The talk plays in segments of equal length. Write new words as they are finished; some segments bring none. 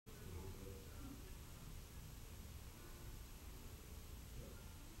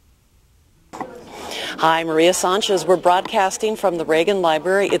Hi, Maria Sanchez. We're broadcasting from the Reagan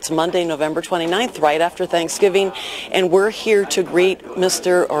Library. It's Monday, November 29th, right after Thanksgiving, and we're here to greet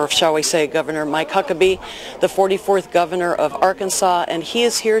Mr., or shall we say Governor Mike Huckabee, the 44th Governor of Arkansas, and he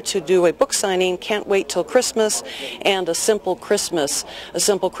is here to do a book signing, Can't Wait Till Christmas, and A Simple Christmas. A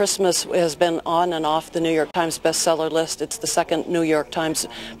Simple Christmas has been on and off the New York Times bestseller list. It's the second New York Times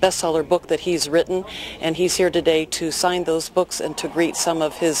bestseller book that he's written, and he's here today to sign those books and to greet some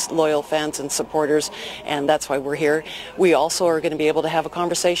of his loyal fans and supporters. And that's why we're here. We also are going to be able to have a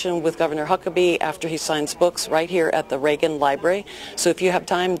conversation with Governor Huckabee after he signs books right here at the Reagan Library. So if you have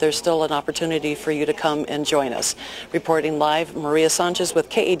time, there's still an opportunity for you to come and join us. Reporting live, Maria Sanchez with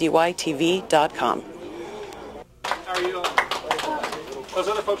KADYTV.com. How are you? Those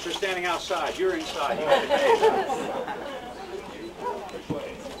other folks are standing outside. You're inside.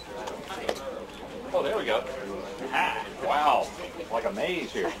 Oh, there we go. Ah, wow. Like a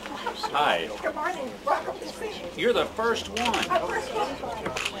maze here. Hi. Good morning. Welcome to see you. You're the first one.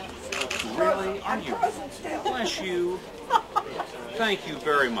 Really? Are you? Bless you. Thank you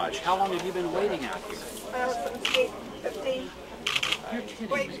very much. How long have you been waiting out here? Since 8:15. You're kidding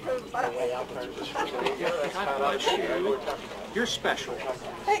Waiting me. for the bus. God bless you. You're special.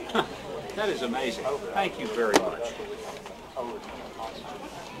 Thank you. That is amazing. Thank you very much.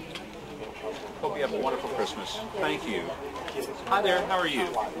 Hope you have a wonderful Christmas. Thank you. Hi there, how are you?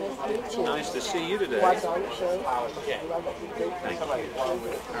 Nice to see you today. Thank you.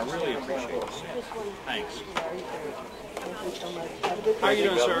 I really appreciate this. Thanks. How are you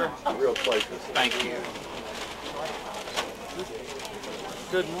doing, sir? Real pleasure. Thank you.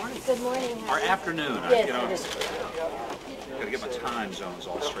 Good morning. Good morning. Or afternoon. Yes, You know, it is. got to get my time zones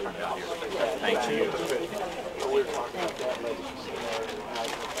all straightened out here. Thank you.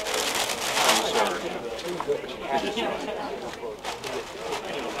 Sir. Good to see you.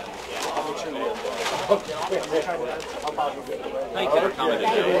 Thank you for coming today.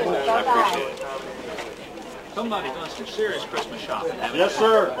 I appreciate it. Somebody done some serious Christmas shopping, haven't you? Yes,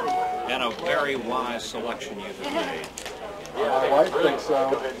 sir. And a very wise selection you have made. My wife thinks so.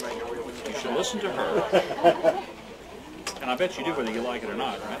 You should listen to her. And I bet you do whether you like it or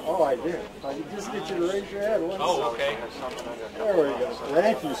not, right? Oh, I do. I can just get you to raise your hand once. Oh, okay. There we go.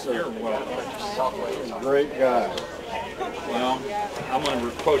 Thank you, sir. You're welcome. He's a great guy. Well, I'm going to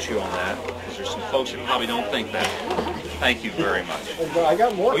quote you on that, because there's some folks that probably don't think that. Thank you very much. I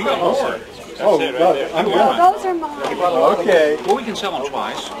got more. Oh, you got more. Oh, That's it got right it. there. I'm You're done. right. Those are mine. Okay. Well, we can sell them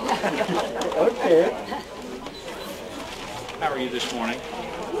twice. Okay. How are you this morning?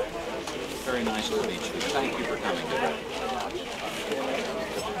 Very nice to meet you. Thank you for coming today.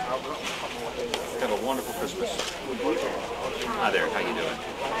 Have a wonderful Christmas. Hi there. How you doing?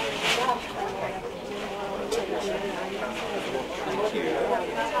 Thank you.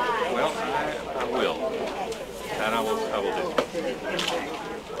 Well, I will. That I will do.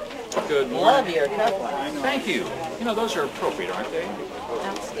 Good morning. Love your cup one. Thank you. You know, those are appropriate, aren't they?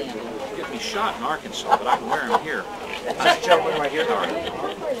 Outstanding. Get me shot in Arkansas, but I can wear them here. This gentleman right here. All right.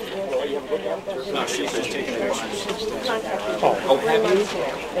 No, she's just taking pictures. Oh, have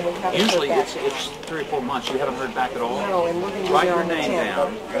you? Usually it's 3 or 4 months. You haven't heard back at all? No, and we're going to Write be your on the name 10th.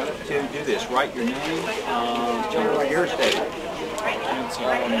 down to do this. Write your name. Tell me where yours, David. He's around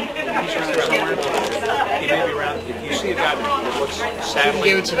somewhere. He may be around. If you see a guy that looks sadly...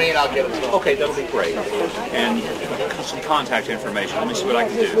 Give it to me and I'll get it to him. Okay, that'll be great. And some contact information. Let me see what I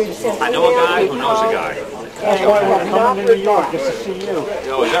can do. I know a guy who knows a guy. That's why we're coming to New York, just to see you.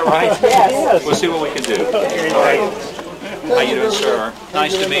 Oh, is that right? Yes. We'll see what we can do. All right. How you doing, sir?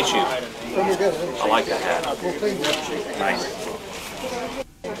 Nice to meet you. I like the hat. Nice.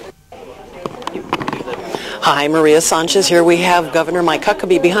 Hi, Maria Sanchez here. We have Governor Mike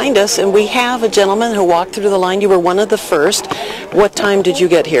Huckabee behind us, and we have a gentleman who walked through the line. You were one of the first. What time did you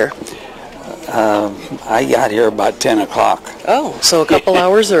get here? I got here about 10 o'clock. Oh, so a couple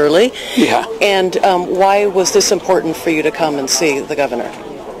hours early. Yeah. And why was this important for you to come and see the governor?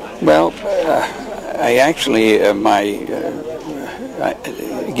 Well, I actually,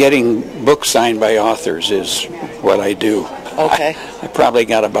 getting books signed by authors is what I do. Okay. I probably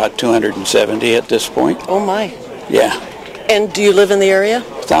got about 270 at this point. Oh, my. Yeah. And do you live in the area?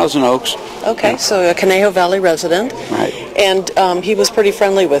 Thousand Oaks. Okay, so a Conejo Valley resident. Right. And he was pretty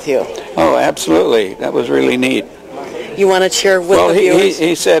friendly with you. Oh, absolutely. That was really neat. You want to share with Well, the viewers?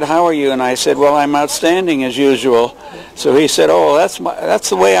 he said, "How are you?" And I said, "Well, I'm outstanding as usual." So he said, "Oh, that's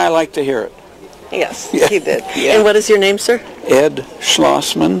the way I like to hear it." Yes, Yeah. he did. Yeah. And what is your name, sir? Ed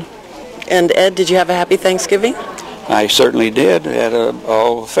Schlossman. And Ed, did you have a happy Thanksgiving? I certainly did. Had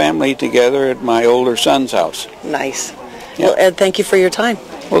all the family together at my older son's house. Nice. Yeah. Well, Ed, thank you for your time.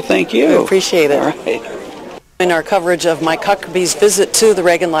 Well, thank you. We appreciate it. All right. In our coverage of Mike Huckabee's visit to the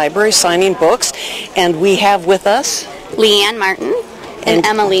Reagan Library, signing books, and we have with us Leanne Martin and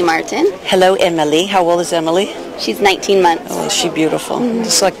Emily Martin. Hello, Emily. How old is Emily? She's 19 months. Oh, is she beautiful?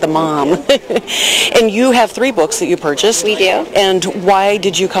 Just like the mom. And you have 3 books that you purchased. We do. And why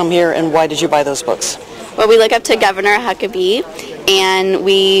did you come here, and why did you buy those books? Well, we look up to Governor Huckabee, and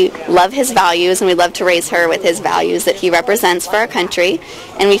we love his values, and we love to raise her with his values that he represents for our country.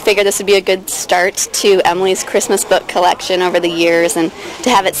 And we figured this would be a good start to Emily's Christmas book collection over the years, and to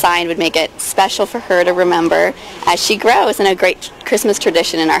have it signed would make it special for her to remember as she grows, and a great Christmas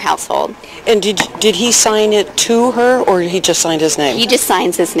tradition in our household. And did he sign it to her, or he just signed his name? He just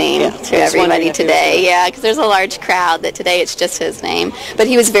signs his name to everybody today. Yeah, because there's a large crowd that today it's just his name. But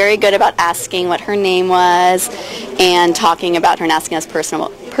he was very good about asking what her name was and talking about her and asking us personal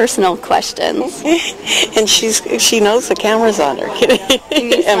questions. And she knows the camera's on her.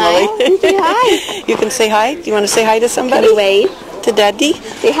 Emily. Say hi. You can say hi. Do you want to say hi to somebody? Can you wave? To Daddy?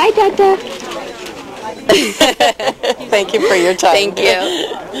 Say hi, Dada. Thank you for your time. Thank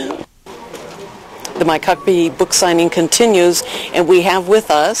you. The Mike Huckabee book signing continues, and we have with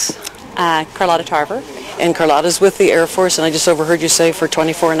us Carlotta Tarver. And Carlotta's with the Air Force, and I just overheard you say for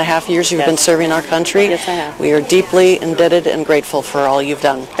 24 and a half years you've been serving our country. Yes, I have. We are deeply indebted and grateful for all you've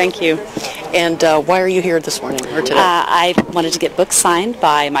done. Thank you. And why are you here this morning or today? I wanted to get books signed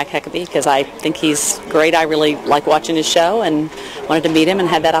by Mike Huckabee because I think he's great. I really like watching his show and wanted to meet him and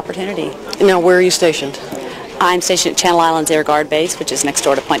had that opportunity. Now, where are you stationed? I'm stationed at Channel Islands Air Guard Base, which is next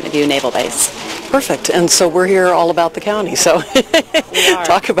door to Point Mugu Naval Base. Perfect. And so we're here all about the county. So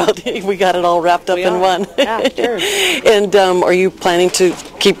talk about we got it all wrapped up in one. Yeah, sure. And are you planning to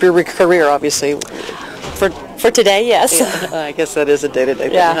keep your career, obviously? For today, yes. Yeah, I guess that is a day-to-day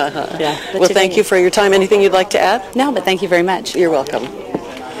thing. Yeah. Yeah. Well, thank you for your time. Anything you'd like to add? No, but thank you very much. You're welcome.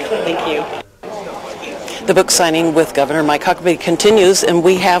 Thank you. The book signing with Governor Mike Huckabee continues, and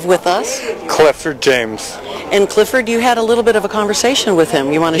we have with us Clifford James. And Clifford, you had a little bit of a conversation with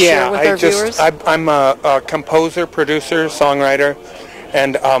him. You want to share with our viewers? I'm a composer, producer, songwriter,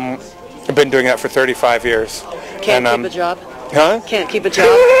 and I've been doing that for 35 years. Can't keep a job? Huh? Can't keep a job?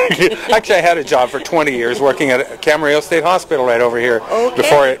 Actually, I had a job for 20 years working at Camarillo State Hospital right over here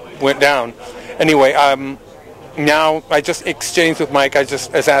before it went down. Anyway, now I just exchanged with Mike. I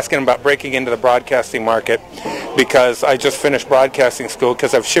just was asking him about breaking into the broadcasting market because I just finished broadcasting school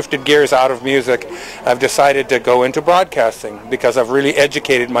because I've shifted gears out of music. I've decided to go into broadcasting because I've really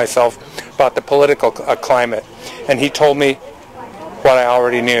educated myself about the political climate. And he told me what I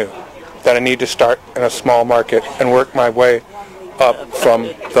already knew, that I need to start in a small market and work my way up from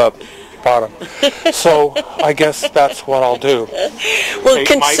the bottom. So I guess that's what I'll do. Well, Take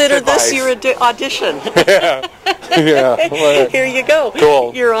consider Mike's this your audition. Yeah. Yeah. Here you go.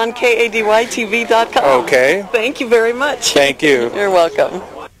 Cool. You're on KADYTV.com. Okay. Thank you very much. Thank you. You're welcome.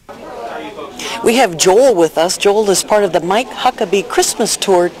 We have Joel with us. Joel is part of the Mike Huckabee Christmas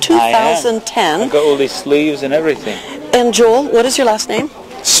Tour 2010. I've got all these sleeves and everything. And Joel, what is your last name?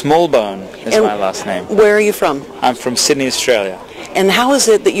 Smallbone is my last name. Where are you from? I'm from Sydney, Australia. And how is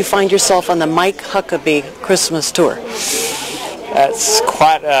it that you find yourself on the Mike Huckabee Christmas Tour? That's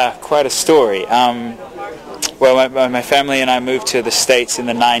quite a story. Well, my family and I moved to the States in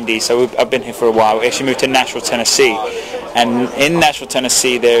the 90s, so I've been here for a while. We actually moved to Nashville, Tennessee. And in Nashville,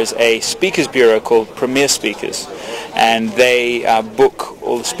 Tennessee, there's a speakers bureau called Premier Speakers. And they book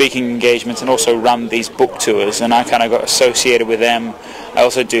all the speaking engagements and also run these book tours. And I kind of got associated with them. I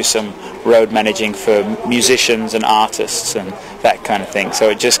also do some road managing for musicians and artists and that kind of thing. So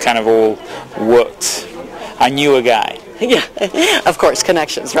it just kind of all worked. I knew a guy. Yeah, of course,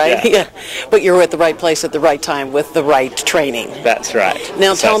 connections, right? Yeah. But you're at the right place at the right time with the right training. That's right.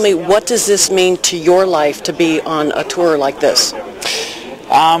 Now tell me, what does this mean to your life to be on a tour like this?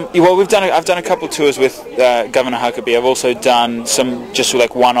 Well, I've done a couple of tours with Governor Huckabee. I've also done some just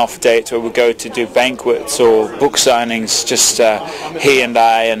like one-off dates where we go to do banquets or book signings, just he and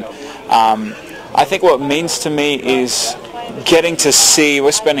I. And I think what it means to me is getting to see,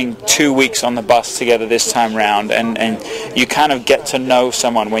 we're spending 2 weeks on the bus together this time round, and you kind of get to know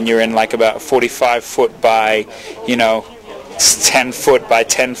someone when you're in like about 45 foot by, 10 foot by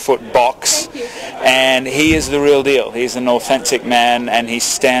 10 foot box, and he is the real deal. He's an authentic man, and he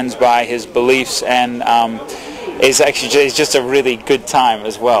stands by his beliefs, and it's just a really good time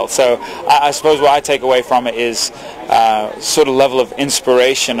as well. So I suppose what I take away from it is sort of level of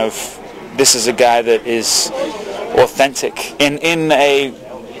inspiration of this is a guy that is authentic in a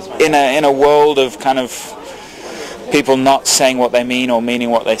world of kind of people not saying what they mean or meaning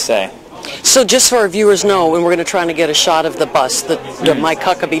what they say. So just so our viewers know, and we're going to try to get a shot of the bus, the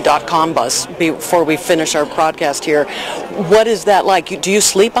MikeHuckabee.com bus, before we finish our broadcast here. What is that like? Do you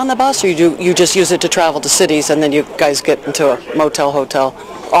sleep on the bus, or you just use it to travel to cities and then you guys get into a motel, hotel?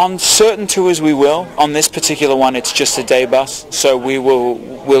 On certain tours we will. On this particular one it's just a day bus, so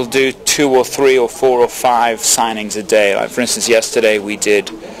we'll do 2 or 3 or 4 or 5 signings a day. Like for instance, yesterday we did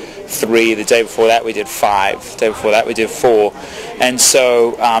 3, the day before that we did 5, the day before that we did 4, and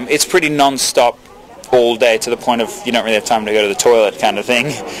so it's pretty non-stop all day, to the point of you don't really have time to go to the toilet kind of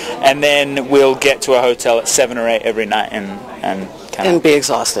thing. And then we'll get to a hotel at 7 or 8 every night and be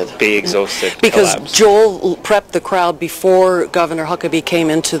exhausted. Because collapse. Joel prepped the crowd before Governor Huckabee came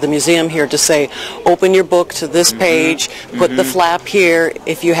into the museum here to say, open your book to this page, put the flap here.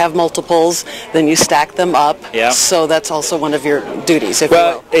 If you have multiples, then you stack them up. Yep. So that's also one of your duties, if you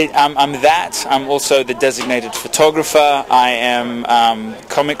will. I'm that. I'm also the designated photographer. I am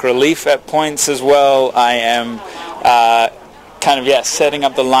comic relief at points as well. I am setting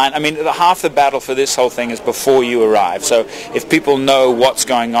up the line. I mean, half the battle for this whole thing is before you arrive. So if people know what's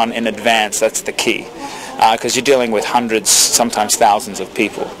going on in advance, that's the key. Because you're dealing with hundreds, sometimes thousands of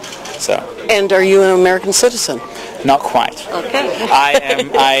people. So. And are you an American citizen? Not quite. Okay.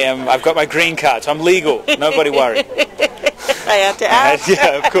 I've got my green card, so I'm legal. Nobody worry. I had to ask.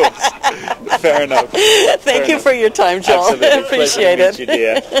 Yeah, of course. Fair enough. Thank you for your time, Joel. Absolutely. Appreciate it. Pleasure to meet you,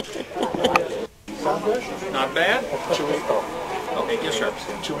 dear. Not bad. Okay, yes, sir.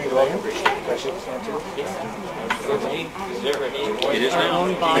 It is now.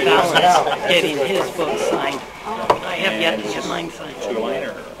 Getting his book signed. I have yet to get mine signed.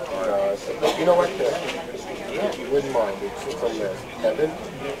 You know what? You wouldn't mind. It's on there. Evan.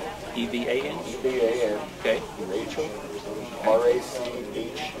 E-V-A-N? E-V-A-N. Okay. Rachel.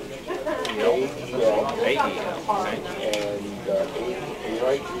 R-A-C-H. A-E-L. A-E-L. Okay. And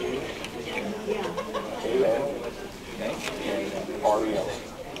A-I-G. A-N. Okay. And R-E-L.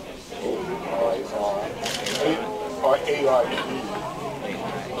 A-I-R-A-I-E.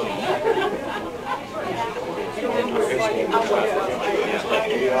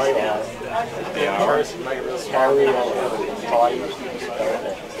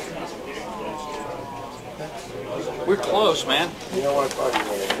 We're close, man. You know what? I thought you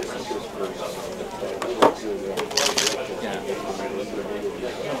wanted to do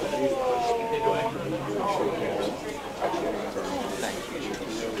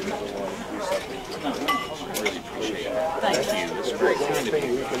Really appreciate it. Thank you. It's very kind of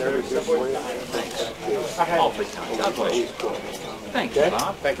you. Thanks. All big time. God bless you. Thank you,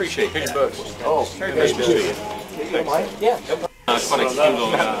 Bob. Appreciate it. Here's your books. Oh, very nice to see you. yeah. Quite a few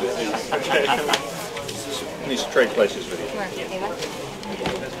these trade places with you.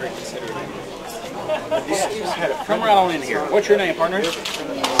 That's very considerate. Come right on in here. What's your name, partner? That's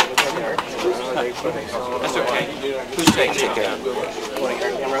okay. Who's taking it?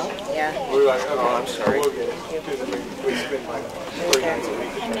 Yeah. Oh, I'm sorry.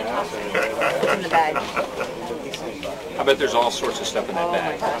 In the bag. I bet there's all sorts of stuff in that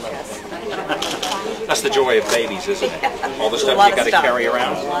bag. That's the joy of babies, isn't it? All the stuff you got to carry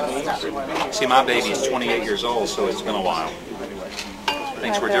around. See, my baby's 28 years old, so it's been a while.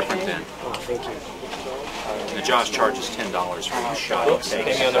 Things were different then. Now, Josh charges $10 for each shot he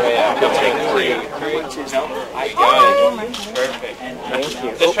takes. He'll take 3. I got it. Perfect.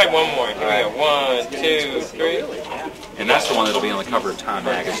 Let's try one more. Here we go. 1, 2, 3. And that's the one that'll be on the cover of Time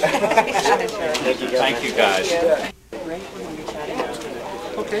magazine. Thank you, guys.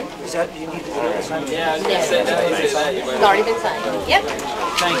 Okay. Is that, do you need to do that signed? Yeah, I was going to say that. It's already been signed. Yep.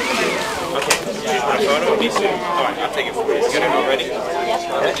 Thank you. Okay. Do you want a photo? Me too. All right, I'll take it for you. You got it already?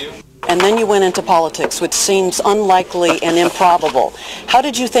 Yes. And then you went into politics, which seems unlikely and improbable. How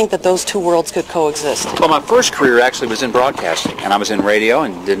did you think that those two worlds could coexist? Well, my first career actually was in broadcasting, and I was in radio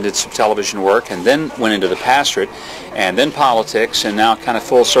and did some television work, and then went into the pastorate, and then politics, and now kind of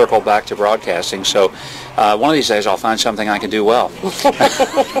full circle back to broadcasting. So one of these days I'll find something I can do well.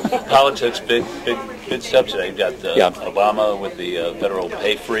 Politics, big steps today. You've got Obama with the federal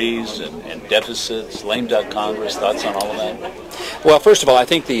pay freeze and deficits, lame duck Congress. Thoughts on all of that? Well, first of all, I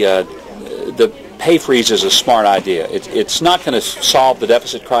think the pay freeze is a smart idea. It's not going to solve the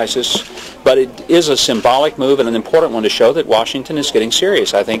deficit crisis, but it is a symbolic move and an important one to show that Washington is getting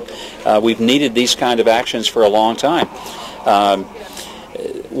serious. I think we've needed these kind of actions for a long time.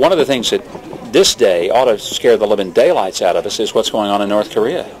 One of the things that this day ought to scare the living daylights out of us is what's going on in North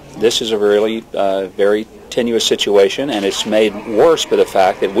Korea. This is a really very tenuous situation, and it's made worse by the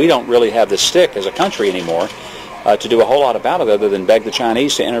fact that we don't really have the stick as a country anymore to do a whole lot about it other than beg the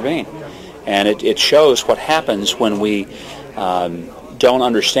Chinese to intervene. And it shows what happens when we don't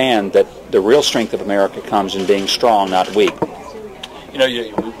understand that the real strength of America comes in being strong, not weak. You know,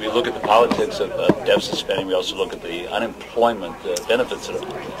 we look at the politics of deficit spending. We also look at the unemployment benefits that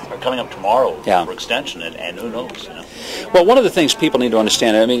are coming up tomorrow for extension, and who knows? You know? Well, one of the things people need to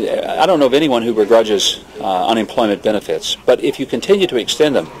understand, I mean, I don't know of anyone who begrudges unemployment benefits, but if you continue to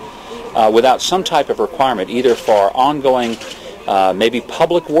extend them without some type of requirement, either for ongoing, maybe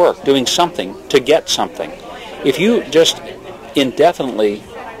public work, doing something to get something, if you just indefinitely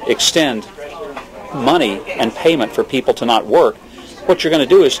extend money and payment for people to not work, what you're going to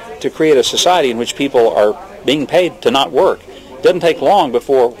do is to create a society in which people are being paid to not work. It doesn't take long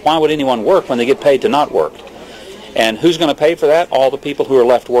before, why would anyone work when they get paid to not work? And who's going to pay for that? All the people who are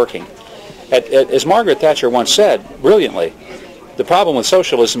left working. As Margaret Thatcher once said, brilliantly, the problem with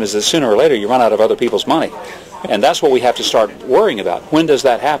socialism is that sooner or later you run out of other people's money. And that's what we have to start worrying about. When does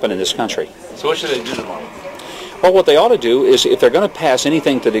that happen in this country? So what should they do tomorrow? Well, what they ought to do is, if they're going to pass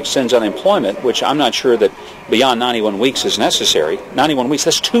anything that extends unemployment, which I'm not sure that beyond 91 weeks is necessary, 91 weeks,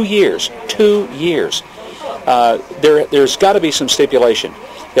 that's 2 years. 2 years. There's got to be some stipulation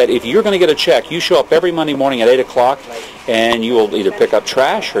that if you're going to get a check, you show up every Monday morning at 8 o'clock and you will either pick up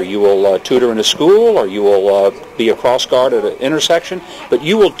trash or you will tutor in a school or you will be a cross guard at an intersection, but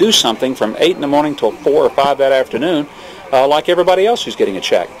you will do something from 8 in the morning till 4 or 5 that afternoon like everybody else who's getting a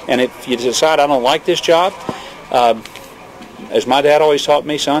check. And if you decide, I don't like this job, as my dad always taught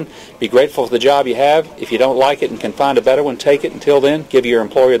me, son, be grateful for the job you have. If you don't like it and can find a better one, take it. Until then, give your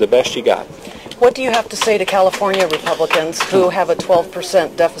employer the best you got. What do you have to say to California Republicans who have a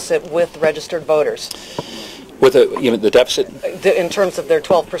 12% deficit with registered voters? With the deficit? In terms of their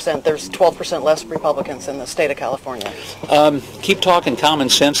 12%, there's 12% less Republicans in the state of California. Keep talking common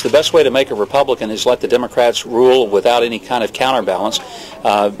sense. The best way to make a Republican is let the Democrats rule without any kind of counterbalance.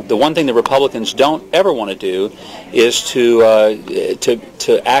 The one thing the Republicans don't ever want to do is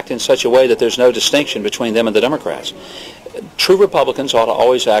to act in such a way that there's no distinction between them and the Democrats. True Republicans ought to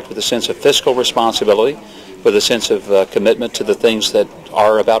always act with a sense of fiscal responsibility, with a sense of commitment to the things that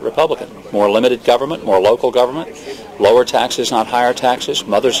are about Republican. More limited government, more local government, lower taxes, not higher taxes,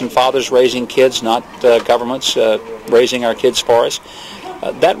 mothers and fathers raising kids, not governments raising our kids for us.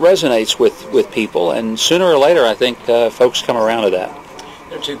 That resonates with people, and sooner or later I think folks come around to that.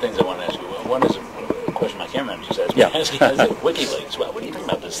 There are two things I want to ask you. One is a question my cameraman just asked me. WikiLeaks. What do you think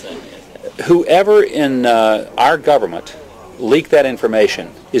about this thing? Whoever in our government leaked that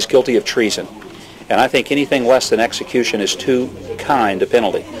information is guilty of treason. And I think anything less than execution is too kind a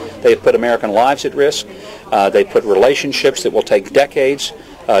penalty. They have put American lives at risk. They put relationships that will take decades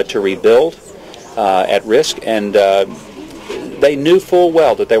to rebuild at risk. And they knew full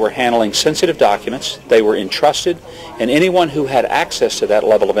well that they were handling sensitive documents. They were entrusted. And anyone who had access to that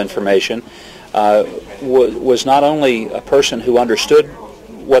level of information was not only a person who understood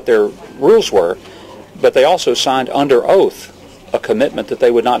what their rules were, but they also signed under oath a commitment that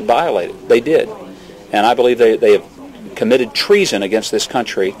they would not violate it. They did. And I believe they have committed treason against this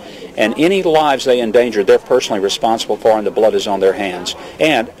country, and any lives they endangered, they're personally responsible for, and the blood is on their hands.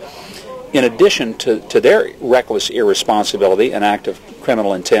 And in addition to their reckless irresponsibility and act of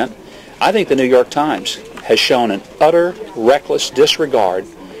criminal intent, I think the New York Times has shown an utter reckless disregard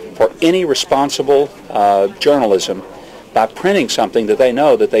for any responsible journalism by printing something that they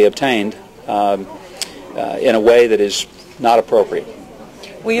know that they obtained in a way that is not appropriate.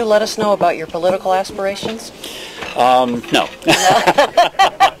 Will you let us know about your political aspirations? No.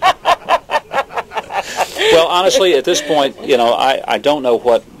 Well, honestly, at this point, I don't know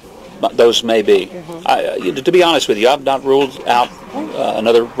what those may be. To be honest with you, I've not ruled out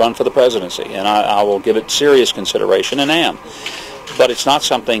another run for the presidency, and I will give it serious consideration and am. But it's not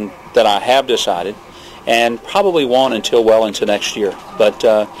something that I have decided, and probably won't until well into next year. But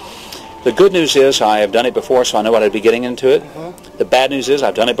the good news is I have done it before, so I know what I'd be getting into it. The bad news is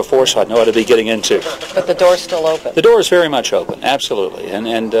I've done it before, so I know what I'd be getting into. But the door's still open. The door is very much open, absolutely.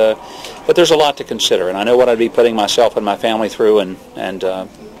 But there's a lot to consider, and I know what I'd be putting myself and my family through, and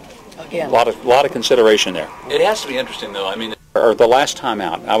Again. a lot of consideration there. It has to be interesting, though. I mean, Or the last time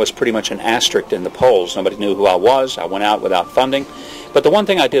out, I was pretty much an asterisk in the polls. Nobody knew who I was. I went out without funding. But the one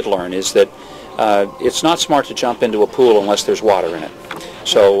thing I did learn is that it's not smart to jump into a pool unless there's water in it.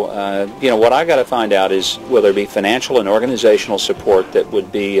 So, what I got to find out is, will there be financial and organizational support that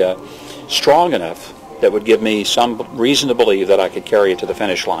would be strong enough that would give me some reason to believe that I could carry it to the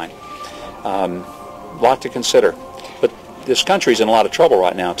finish line. A lot to consider. But this country's in a lot of trouble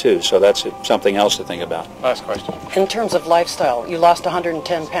right now, too, so that's something else to think about. Last question. In terms of lifestyle, you lost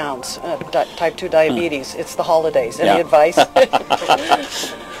 110 pounds, type 2 diabetes. It's the holidays. Any advice?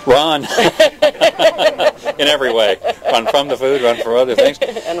 Run. In every way. Run from the food, run from other things.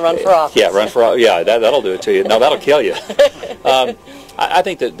 And run for office. Yeah, run for office. Yeah, that'll do it to you. No, that'll kill you. I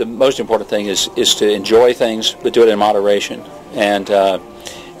think that the most important thing is to enjoy things, but do it in moderation. And,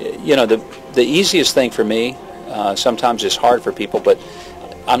 you know, the easiest thing for me, sometimes it's hard for people, but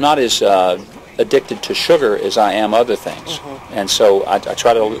I'm not as addicted to sugar as I am other things. And so I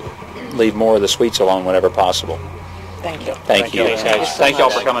try to leave more of the sweets alone whenever possible. Thank you. Thank you. Thank you all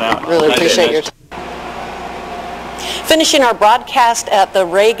for coming out. Really appreciate your time. Finishing our broadcast at the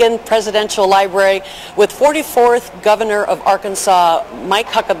Reagan Presidential Library with 44th Governor of Arkansas, Mike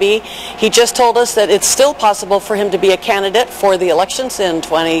Huckabee. He just told us that it's still possible for him to be a candidate for the elections in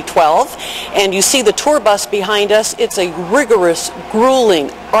 2012. And you see the tour bus behind us. It's a rigorous,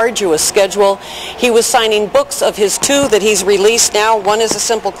 grueling, arduous schedule. He was signing books of his 2 that he's released now. One is A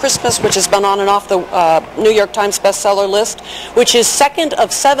Simple Christmas, which has been on and off the New York Times bestseller list, which is second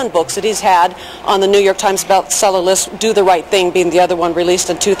of 7 books that he's had on the New York Times bestseller list. Do the Right Thing being the other one, released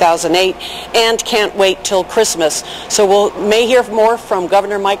in 2008, and Can't Wait Till Christmas. So we may hear more from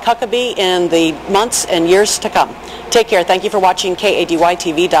Governor Mike Huckabee in the months and years to come. Take care. Thank you for watching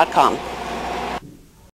KADYTV.com.